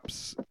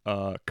traps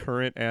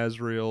current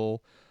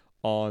Azrael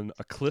on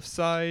a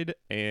cliffside,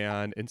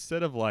 and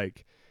instead of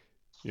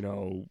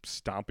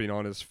stomping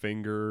on his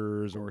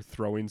fingers or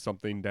throwing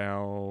something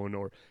down,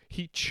 or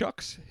he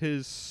chucks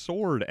his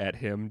sword at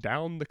him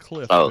down the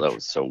cliff. Oh, that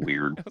was so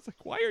weird. I was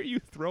like, why are you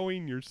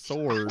throwing your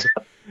sword?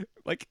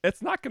 Like,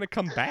 it's not going to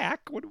come back.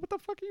 What the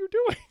fuck are you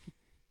doing?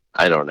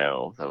 I don't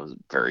know. That was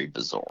very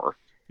bizarre.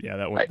 Yeah,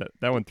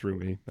 that one threw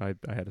me. I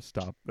had to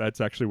stop.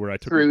 That's actually where I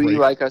took a break. Threw you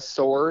like a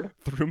sword?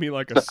 Threw me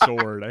like a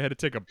sword. I had to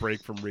take a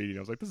break from reading. I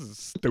was like, this is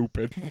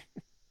stupid.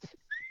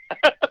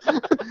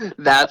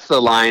 That's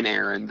the line,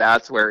 Aaron.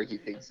 That's where he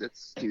thinks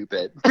it's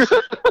stupid.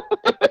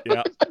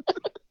 Yeah.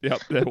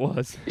 Yep, that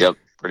was. Yep,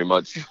 pretty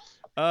much.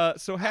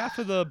 So half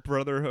of the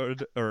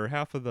Brotherhood, or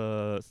half of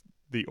the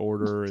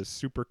Order, is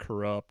super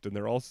corrupt, and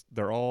they're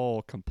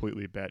all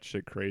completely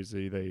batshit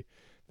crazy.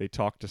 They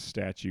talk to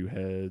statue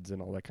heads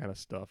and all that kind of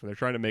stuff, and they're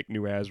trying to make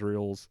new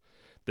Azraels.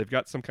 They've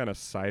got some kind of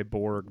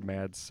cyborg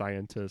mad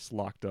scientist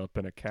locked up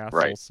in a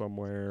castle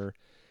somewhere,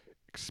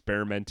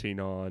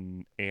 experimenting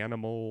on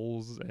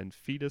animals and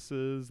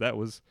fetuses. That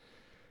was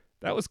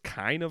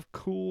kind of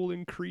cool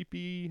and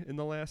creepy in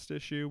the last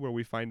issue, where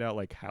we find out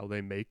like how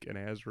they make an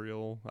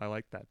Azrael. I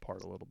like that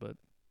part a little bit.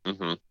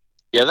 Mm-hmm.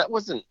 Yeah, that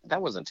wasn't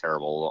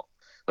terrible.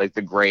 Like,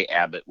 the Gray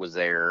Abbot was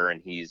there,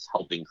 and he's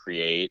helping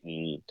create,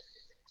 and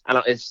I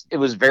don't. It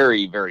was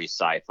very, very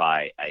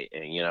sci-fi.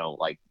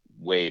 Like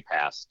way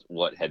past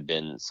what had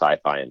been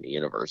sci-fi in the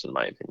universe, in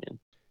my opinion.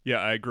 Yeah,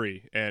 I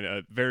agree,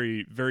 and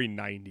very, very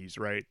 90s,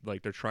 right?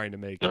 Like, they're trying to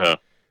make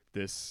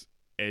this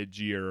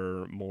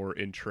edgier, more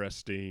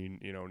interesting,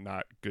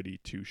 not goody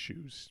two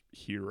shoes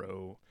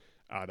hero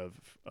out of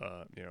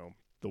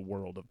the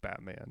world of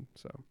Batman.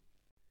 So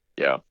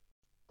yeah,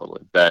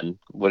 totally. Ben,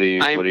 what do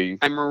you?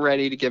 I'm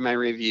ready to give my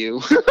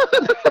review.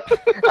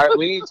 All right,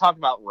 we need to talk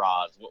about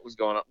Roz. What was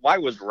going on? Why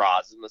was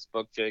Roz in this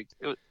book, Jake?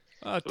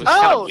 was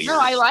Oh kinda no,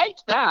 I weird.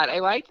 liked that. I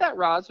liked that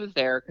Roz was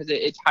there because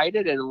it tied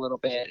it in a little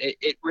bit.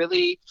 It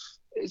really.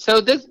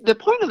 So the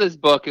point of this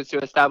book is to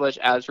establish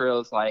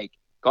Azrael's like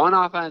going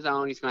off on his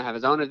own. He's going to have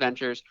his own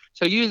adventures.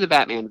 So use a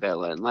Batman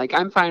villain. Like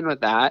I'm fine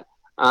with that.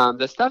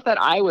 The stuff that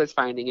I was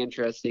finding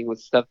interesting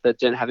was stuff that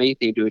didn't have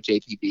anything to do with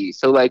JPB.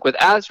 So like with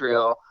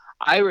Azrael,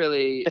 I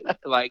really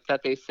like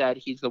that they said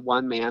he's the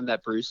one man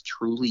that Bruce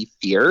truly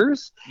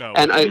fears. No,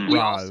 And we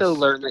Roz. also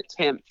learned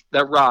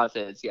that Roz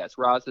is, yes,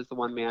 Roz is the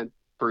one man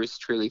Bruce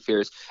truly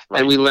fears. Right.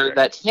 And we learned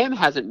that Tim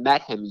hasn't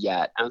met him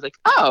yet. I was like,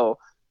 oh,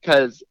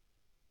 because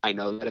I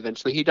know that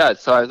eventually he does.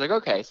 So I was like,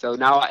 okay, so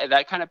now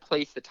that kind of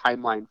placed the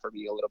timeline for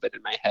me a little bit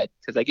in my head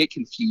because I get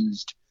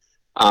confused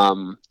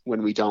when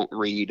we don't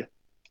read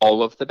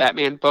all of the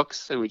Batman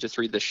books and we just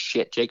read the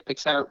shit Jake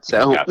picks out.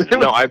 So Yeah,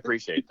 no, I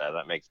appreciate that.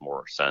 That makes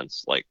more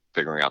sense. Like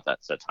figuring out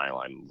that set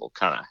timeline will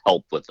kind of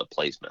help with the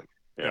placement.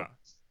 Yeah.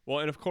 Well,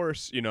 and of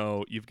course,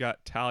 you've got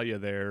Talia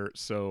there,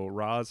 so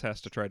Roz has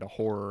to try to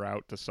whore her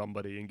out to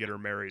somebody and get her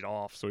married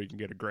off so he can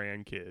get a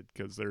grandkid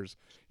because there's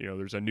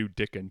a new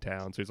dick in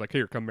town. So he's like,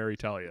 here, come marry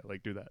Talia.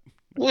 Like, do that.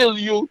 Will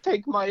you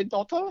take my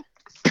daughter?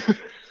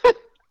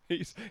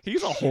 He's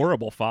a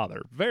horrible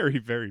father. Very,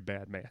 very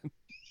bad man.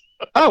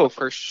 oh,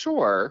 for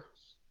sure.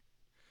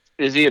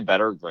 Is he a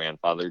better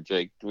grandfather,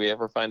 Jake? Do we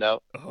ever find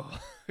out? Oh,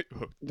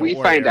 We don't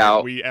worry, find Aaron.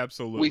 out. We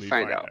absolutely We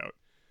find out. out.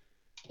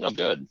 Oh,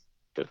 good.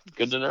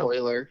 Good to know.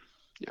 Spoiler.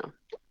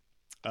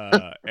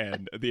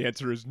 And the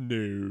answer is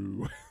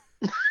no.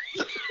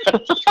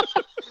 I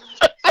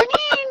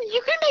mean,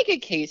 you can make a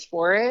case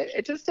for it.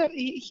 It just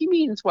he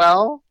means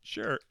well.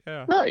 Sure.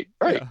 Yeah. Right.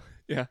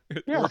 Yeah.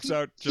 It Yeah. works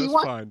out He just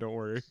wa- fine. Don't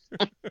worry.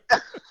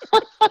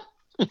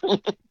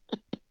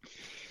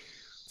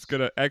 It's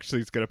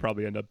gonna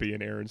probably end up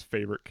being Aaron's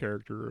favorite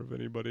character of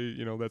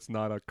anybody. That's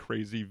not a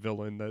crazy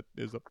villain that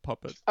is a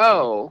puppet.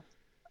 Oh,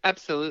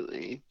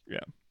 absolutely.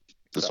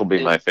 This will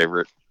be my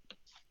favorite.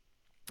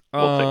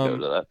 We'll take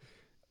note of that.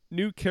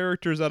 New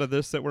characters out of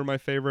this that were my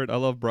favorite. I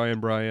love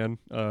Brian.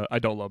 I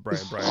don't love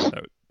Brian,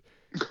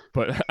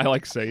 but I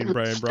like saying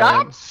Brian.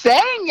 Stop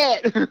saying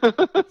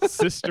it.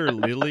 Sister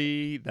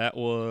Lily, that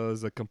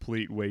was a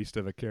complete waste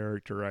of a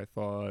character, I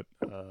thought.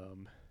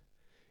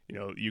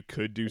 You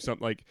could do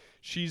something like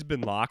she's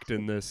been locked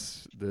in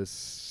this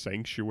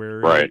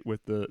sanctuary Right.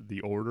 with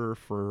the order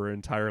for her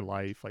entire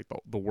life. Like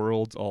the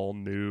world's all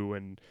new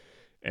and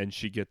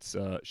she gets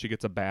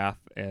a bath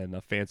and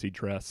a fancy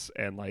dress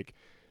and like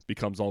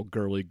becomes all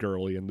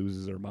girly and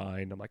loses her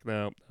mind. I'm like,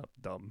 no,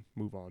 dumb.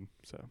 Move on.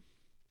 So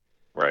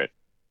Right.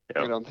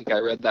 I don't think I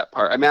read that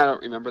part. I mean, I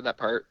don't remember that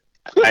part.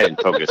 I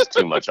didn't focus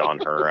too much on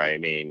her. I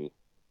mean,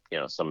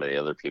 some of the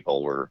other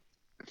people were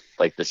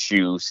like the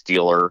shoe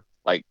stealer.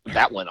 Like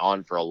that went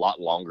on for a lot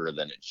longer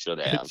than it should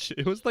have.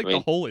 it was like I mean,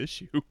 the whole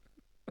issue.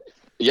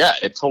 Yeah,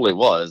 it totally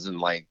was, and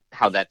like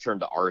how that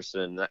turned to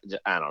arson.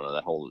 I don't know.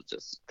 That was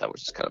just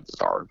kind of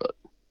bizarre, but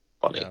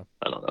funny. Yeah.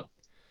 I don't know.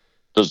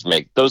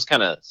 Those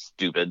kind of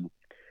stupid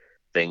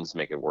things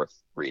make it worth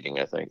reading,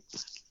 I think.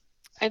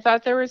 I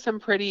thought there was some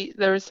pretty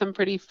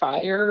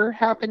fire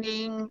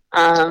happening.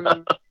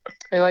 I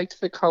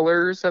liked the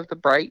colors of the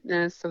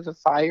brightness of the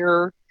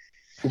fire.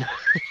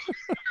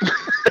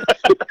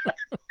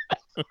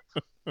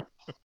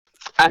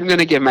 I'm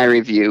gonna give my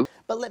review.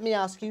 But let me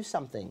ask you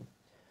something.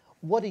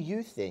 What do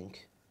you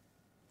think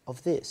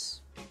of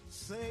this?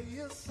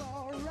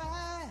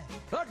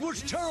 That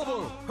was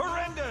terrible!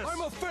 Horrendous!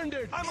 I'm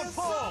offended! I'm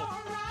appalled!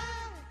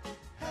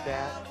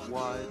 That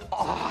was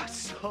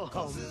awesome.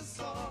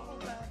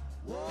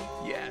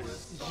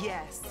 Yes.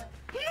 Yes.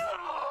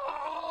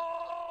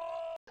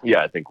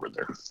 Yeah, I think we're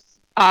there.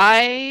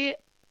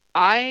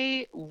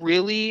 I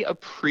really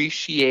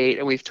appreciate,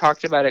 and we've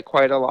talked about it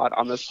quite a lot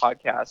on this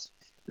podcast,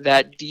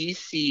 that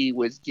DC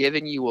was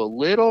giving you a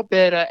little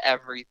bit of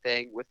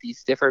everything with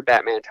these different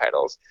Batman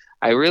titles.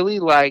 I really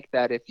like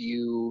that if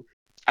you're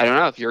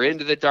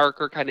into the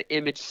darker kind of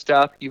image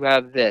stuff, you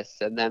have this,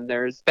 and then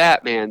there's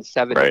Batman,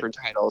 7 Right. different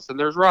titles, and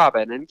there's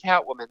Robin and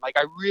Catwoman. Like,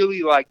 I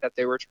really like that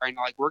they were trying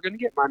to, we're going to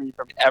get money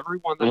from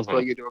everyone that's Mhm.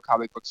 going into a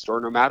comic book store,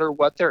 no matter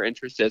what their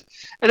interest is.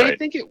 And I Right.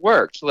 think it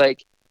worked.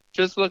 Like,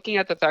 just looking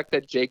at the fact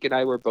that Jake and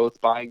I were both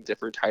buying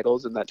different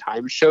titles in that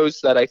time shows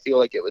that I feel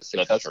like it was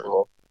That's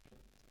successful.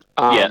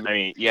 Yeah, I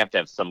mean, you have to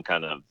have some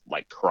kind of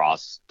like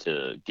cross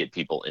to get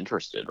people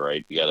interested,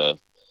 right? You gotta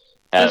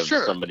have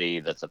sure. somebody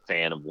that's a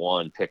fan of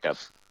one pick up,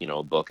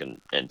 a book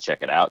and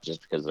check it out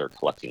just because they're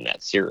collecting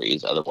that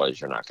series.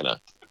 Otherwise, you're not gonna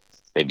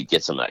maybe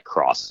get some of that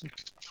cross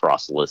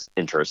list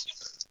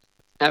interest.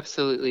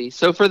 Absolutely.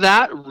 So for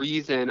that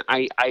reason,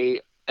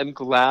 I am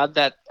glad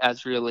that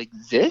Azrael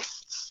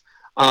exists.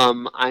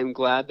 I'm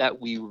glad that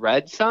we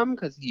read some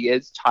because he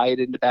is tied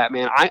into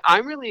Batman.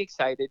 I'm really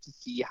excited to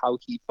see how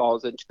he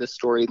falls into the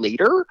story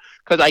later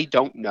because I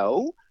don't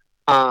know.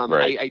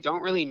 Right. I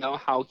don't really know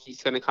how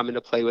he's going to come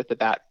into play with the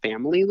Bat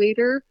family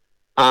later.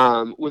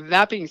 With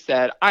that being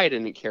said, I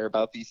didn't care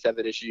about these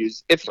 7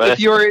 issues. If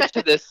you're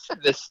into this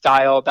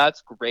style,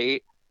 that's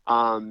great.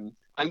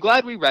 I'm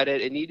glad we read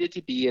it. It needed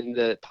to be in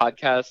the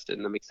podcast,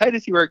 and I'm excited to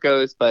see where it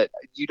goes, but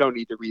you don't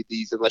need to read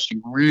these unless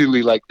you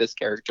really like this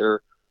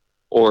character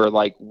or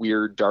like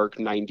weird, dark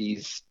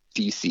 90s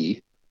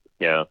DC.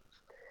 Yeah.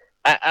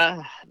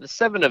 The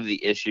 7 of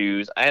the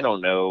issues, I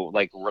don't know.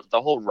 Like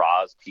the whole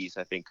Roz piece,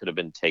 I think could have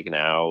been taken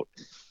out.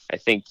 I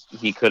think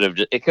it could have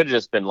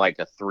just been like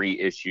a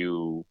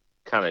 3-issue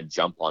kind of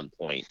jump on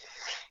point.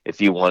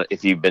 If you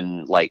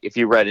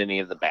read any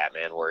of the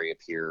Batman where he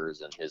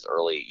appears and his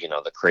early,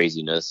 the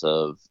craziness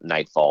of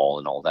Nightfall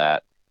and all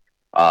that,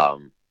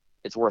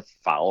 it's worth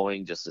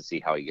following just to see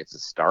how he gets a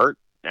start.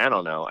 I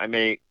don't know. I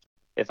mean,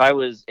 if I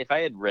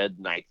had read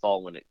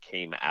Nightfall when it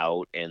came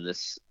out and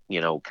this,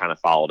 kind of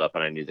followed up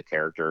and I knew the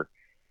character,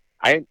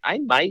 I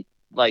might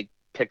like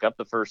pick up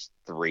the first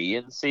 3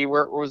 and see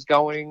where it was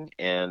going.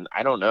 And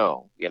I don't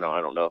know. I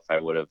don't know if I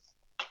would have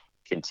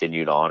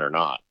continued on or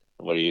not.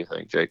 What do you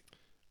think, Jake?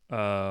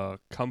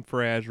 Come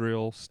for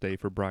Azrael, stay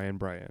for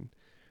Brian.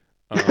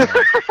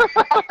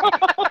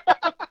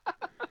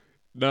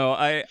 No,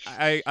 I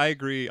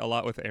agree a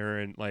lot with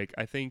Aaron. Like,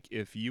 I think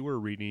if you were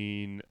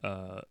reading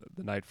the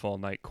Nightfall,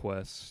 Night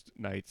Quest,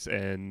 Night's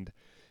End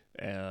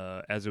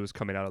as it was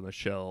coming out on the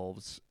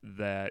shelves,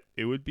 that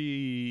it would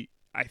be,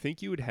 I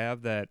think you would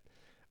have that,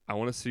 I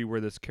want to see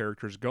where this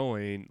character's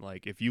going.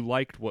 Like, if you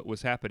liked what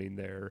was happening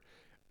there,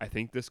 I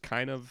think this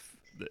kind of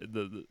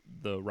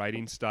the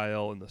writing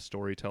style and the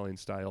storytelling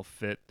style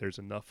fit. There's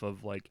enough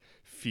of like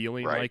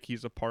feeling like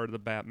he's a part of the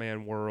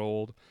Batman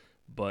world,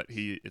 but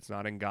it's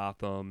not in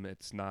Gotham.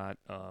 It's not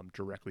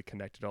directly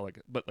connected at all.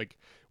 But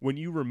when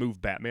you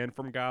remove Batman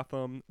from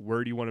Gotham,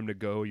 where do you want him to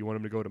go? You want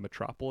him to go to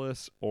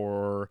Metropolis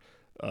or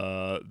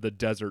the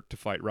desert to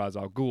fight Ra's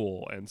al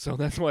Ghul? And so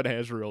that's what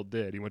Azrael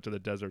did. He went to the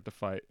desert to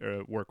fight,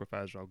 work with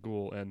Ra's al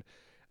Ghul, and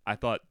I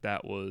thought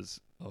that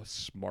was a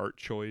smart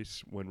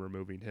choice when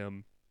removing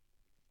him.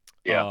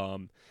 Yeah.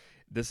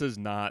 This is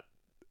not,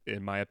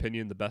 in my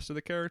opinion, the best of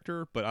the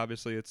character, but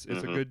obviously it's a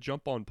good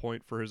jump on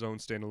point for his own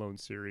standalone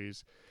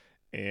series.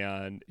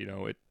 And,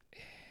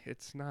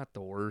 it's not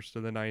the worst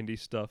of the 90s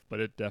stuff, but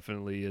it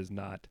definitely is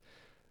not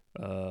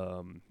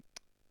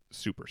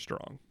super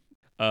strong.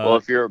 Well,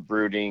 if you're a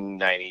brooding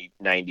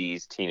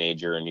 90s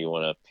teenager and you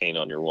want to paint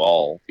on your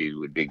wall, he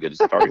would be a good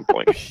starting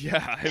point.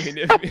 Yeah, I mean,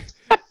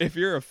 if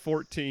you're a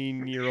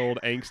 14-year-old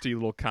angsty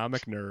little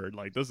comic nerd,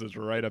 like, this is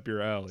right up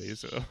your alley,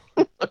 so...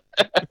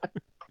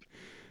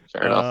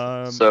 Fair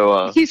enough.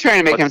 So he's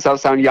trying to make himself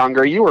sound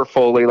younger. You were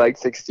fully like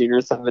 16 or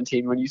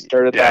 17 when you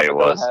started that. Yeah, he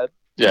was.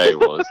 Yeah, he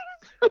was.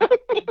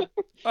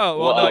 Oh,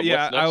 well, no,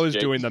 yeah, I was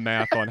doing the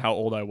math on how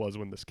old I was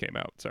when this came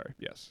out. Sorry,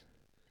 yes.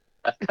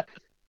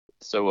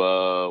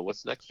 So,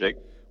 what's next, Jake?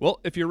 Well,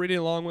 if you're reading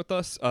along with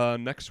us,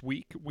 next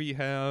week we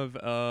have,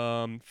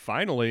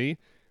 finally,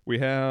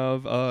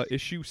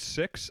 issue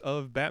 6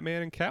 of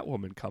Batman and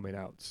Catwoman coming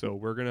out. So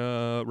we're going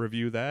to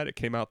review that. It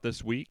came out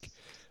this week.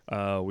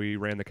 We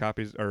ran the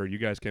copies, or you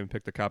guys came and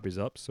pick the copies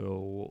up,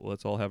 so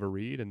let's all have a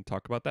read and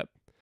talk about that.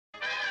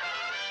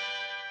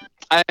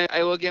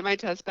 I will get my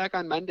test back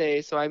on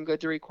Monday, so I'm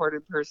good to record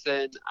in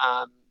person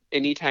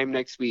anytime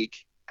next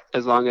week,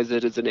 as long as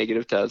it is a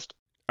negative test.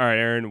 All right,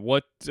 Aaron,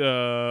 what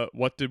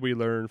did we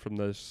learn from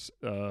this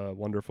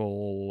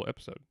wonderful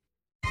episode?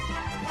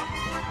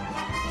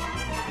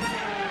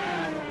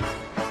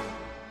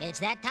 It's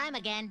that time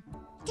again.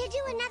 To do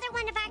another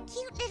one of our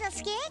cute little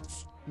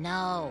skits?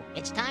 No,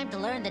 it's time to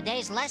learn the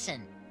day's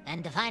lesson.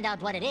 And to find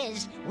out what it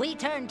is, we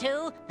turn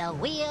to the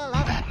Wheel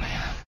of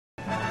Batman.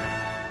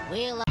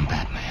 Wheel of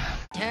Batman.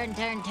 Turn,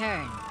 turn,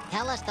 turn.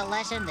 Tell us the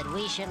lesson that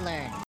we should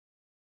learn.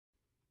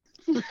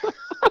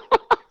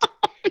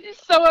 He's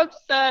so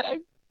upset.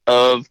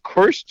 Of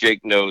course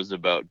Jake knows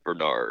about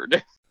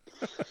Bernard.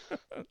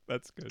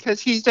 That's good.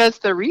 Because he does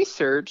the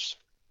research.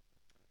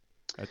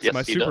 That's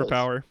my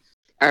superpower.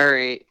 All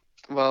right.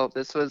 Well,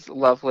 this was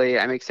lovely.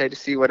 I'm excited to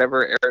see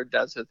whatever Aaron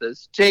does with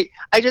this. Jake,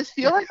 I just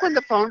feel like when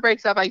the phone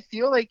breaks up, I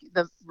feel like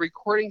the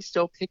recording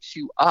still picks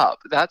you up.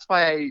 That's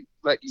why I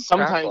let you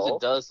Sometimes crackle.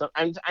 it does.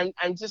 I'm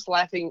just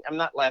laughing. I'm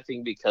not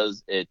laughing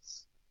because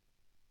it's...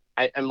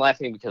 I'm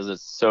laughing because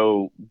it's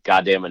so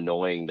goddamn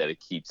annoying that it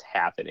keeps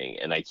happening,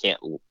 and I can't,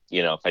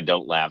 if I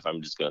don't laugh,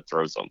 I'm just going to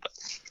throw something.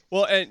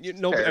 Well, and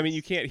I mean,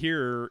 you can't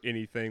hear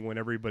anything when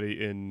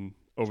everybody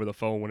over the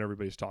phone when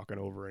everybody's talking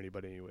over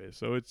anybody anyway,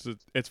 so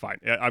it's fine.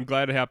 I'm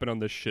glad it happened on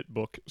this shit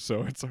book,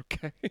 so it's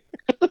okay.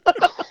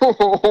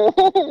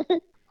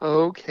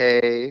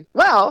 Okay.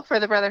 Well, for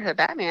the Brotherhood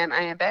Batman,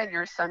 I am Ben,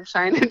 your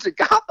sunshine into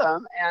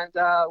Gotham, and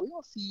we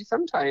will see you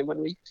sometime when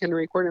we can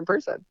record in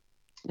person.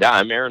 Yeah,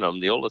 I'm Aaron. I'm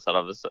the oldest out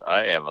of us.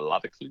 I have a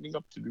lot of cleaning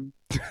up to do.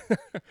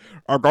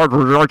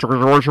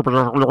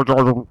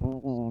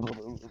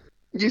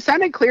 You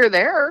sounded clear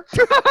there.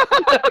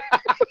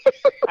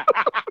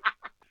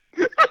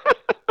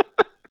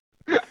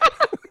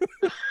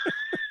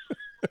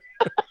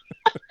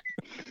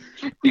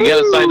 You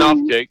gotta sign off,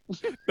 Jake.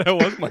 That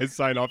was my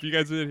sign off. You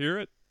guys didn't hear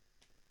it?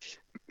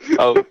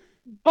 Oh,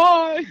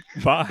 bye.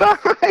 Bye.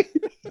 Bye.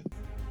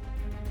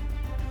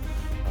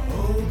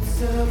 Old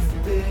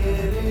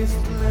self-bid is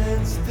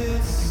cleansed,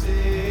 this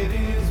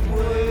city's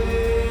away.